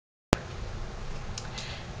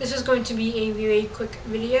This is going to be a very quick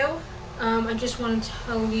video. I just want to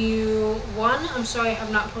tell you, one, I'm sorry I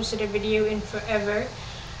have not posted a video in forever.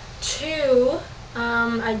 Two,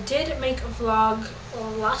 I did make a vlog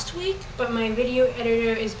last week, but my video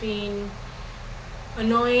editor is being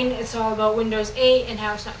annoying. It's all about Windows 8 and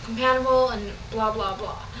how it's not compatible and blah blah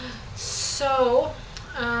blah. So,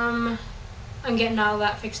 I'm getting all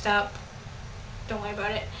that fixed up. Don't worry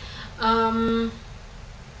about it.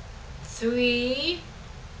 Three,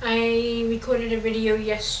 I recorded a video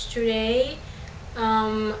yesterday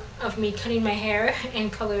of me cutting my hair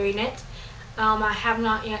and coloring it. I have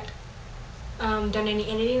not yet done any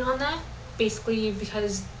editing on that, basically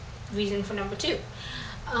because reason for number two.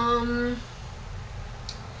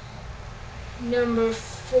 Number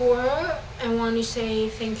four, I want to say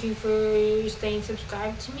thank you for staying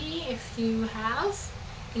subscribed to me if you have,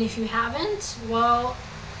 and if you haven't, well,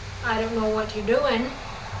 I don't know what you're doing.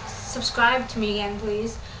 Subscribe to me again,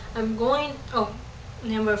 please.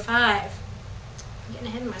 Number five, I'm getting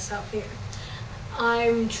ahead of myself here.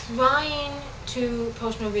 I'm trying to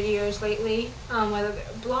post more videos lately, whether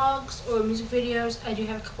they're blogs or music videos. I do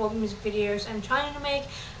have a couple of music videos I'm trying to make,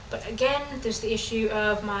 but again, there's the issue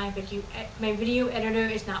of my video editor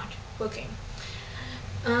is not working.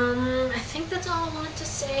 I think that's all I wanted to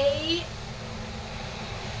say.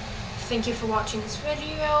 Thank you for watching this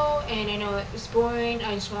video, and I know it was boring.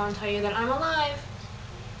 I just want to tell you that I'm alive.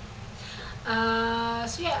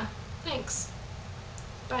 So yeah, thanks.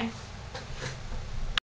 Bye.